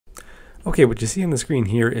Okay, what you see on the screen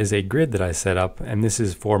here is a grid that I set up, and this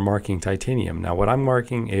is for marking titanium. Now what I'm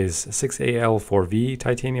marking is 6AL-4V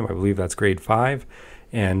titanium. I believe that's grade 5.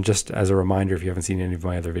 And just as a reminder, if you haven't seen any of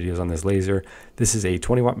my other videos on this laser, this is a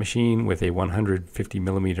 20-watt machine with a 150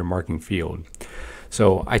 millimeter marking field.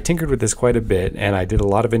 So I tinkered with this quite a bit, and I did a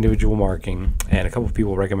lot of individual marking, and a couple of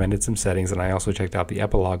people recommended some settings, and I also checked out the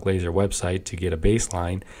Epilogue Laser website to get a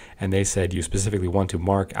baseline, and they said you specifically want to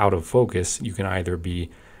mark out of focus. You can either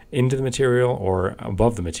be into the material or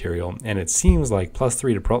above the material, and it seems like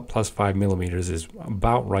 +3 to +5 millimeters is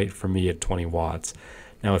about right for me at 20 watts.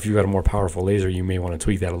 Now if you've got a more powerful laser, you may want to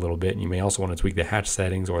tweak that a little bit, and you may also want to tweak the hatch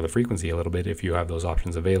settings or the frequency a little bit if you have those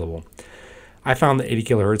options available. I found that 80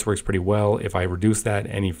 kilohertz works pretty well. If I reduce that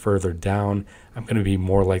any further down, I'm going to be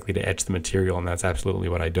more likely to etch the material, and that's absolutely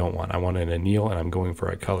what I don't want. I want an anneal, and I'm going for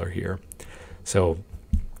a color here. So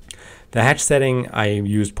the hatch setting, I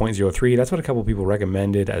used 0.03. That's what a couple people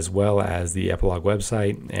recommended, as well as the Epilogue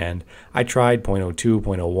website. And I tried 0.02,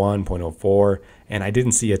 0.01, 0.04, and I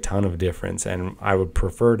didn't see a ton of difference. And I would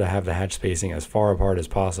prefer to have the hatch spacing as far apart as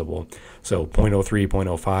possible. So 0.03,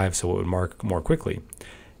 0.05, so it would mark more quickly.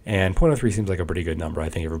 And 0.03 seems like a pretty good number. I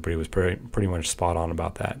think everybody was pretty much spot on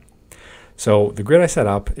about that. So the grid I set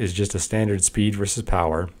up is just a standard speed versus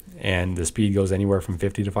power, and the speed goes anywhere from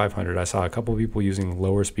 50 to 500. I saw a couple of people using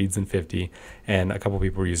lower speeds than 50, and a couple of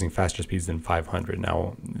people were using faster speeds than 500.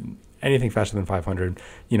 Now, anything faster than 500,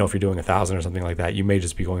 you know, if you're doing 1,000 or something like that, you may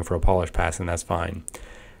just be going for a polish pass, and that's fine.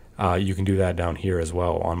 You can do that down here as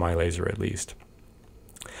well, on my laser at least.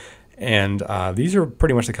 And these are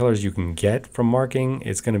pretty much the colors you can get from marking.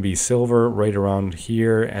 It's going to be silver right around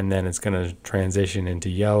here, and then it's going to transition into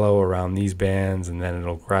yellow around these bands, and then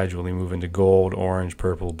it'll gradually move into gold, orange,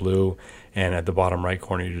 purple, blue, and at the bottom right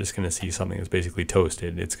corner you're just going to see something that's basically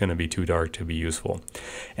toasted. It's going to be too dark to be useful.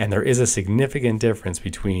 And there is a significant difference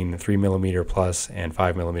between 3mm plus and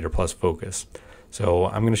 5mm plus focus. So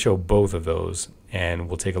I'm going to show both of those, and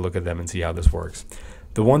we'll take a look at them and see how this works.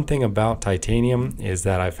 The one thing about titanium is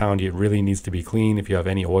that I found it really needs to be clean. If you have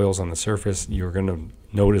any oils on the surface, you're going to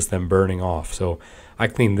notice them burning off. So I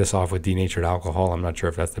cleaned this off with denatured alcohol. I'm not sure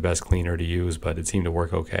if that's the best cleaner to use, but it seemed to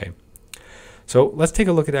work okay. So let's take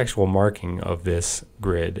a look at actual marking of this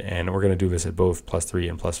grid, and we're going to do this at both +3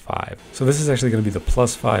 and +5. So this is actually going to be the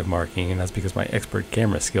 +5 marking, and that's because my expert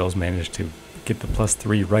camera skills managed to get the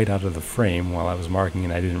 +3 right out of the frame while I was marking,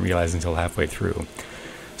 and I didn't realize until halfway through.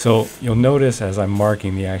 So you'll notice as I'm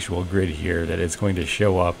marking the actual grid here that it's going to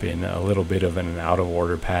show up in a little bit of an out of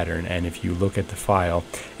order pattern. And if you look at the file,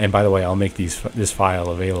 and by the way, I'll make this file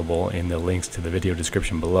available in the links to the video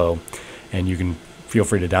description below, and you can feel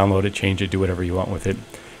free to download it, change it, do whatever you want with it,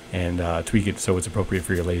 and tweak it so it's appropriate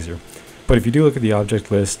for your laser. But if you do look at the object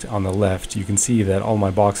list on the left, you can see that all my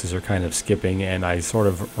boxes are kind of skipping, and I sort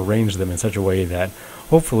of arranged them in such a way that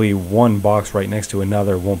hopefully one box right next to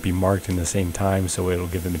another won't be marked in the same time, so it'll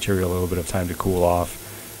give the material a little bit of time to cool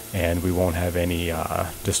off, and we won't have any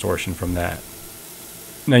distortion from that.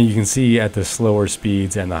 Now you can see at the slower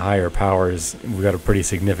speeds and the higher powers, we've got a pretty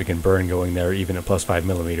significant burn going there, even at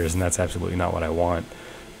 +5mm, and that's absolutely not what I want.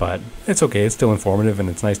 But it's okay, it's still informative, and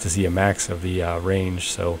it's nice to see a max of the range.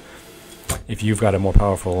 So if you've got a more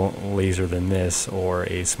powerful laser than this or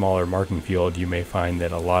a smaller marking field, you may find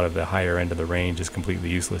that a lot of the higher end of the range is completely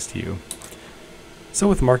useless to you. So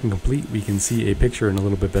with marking complete, we can see a picture in a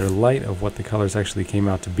little bit better light of what the colors actually came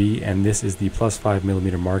out to be, and this is the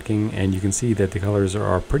 +5mm marking, and you can see that the colors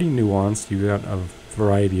are pretty nuanced. You've got a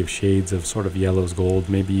variety of shades of sort of yellows, gold,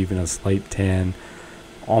 maybe even a slight tan,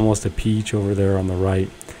 almost a peach over there on the right,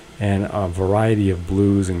 and a variety of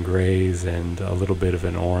blues and grays and a little bit of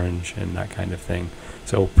an orange and that kind of thing.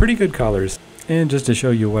 So pretty good colors. And just to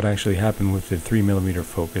show you what actually happened with the 3mm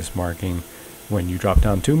focus marking, when you drop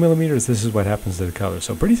down 2mm, this is what happens to the color.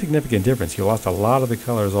 So pretty significant difference. You lost a lot of the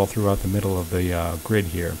colors all throughout the middle of the grid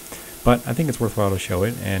here. But I think it's worthwhile to show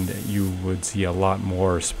it, and you would see a lot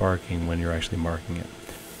more sparking when you're actually marking it.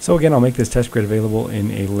 So again, I'll make this test grid available in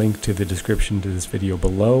a link to the description to this video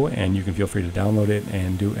below, and you can feel free to download it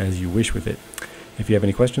and do as you wish with it. If you have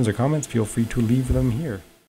any questions or comments, feel free to leave them here.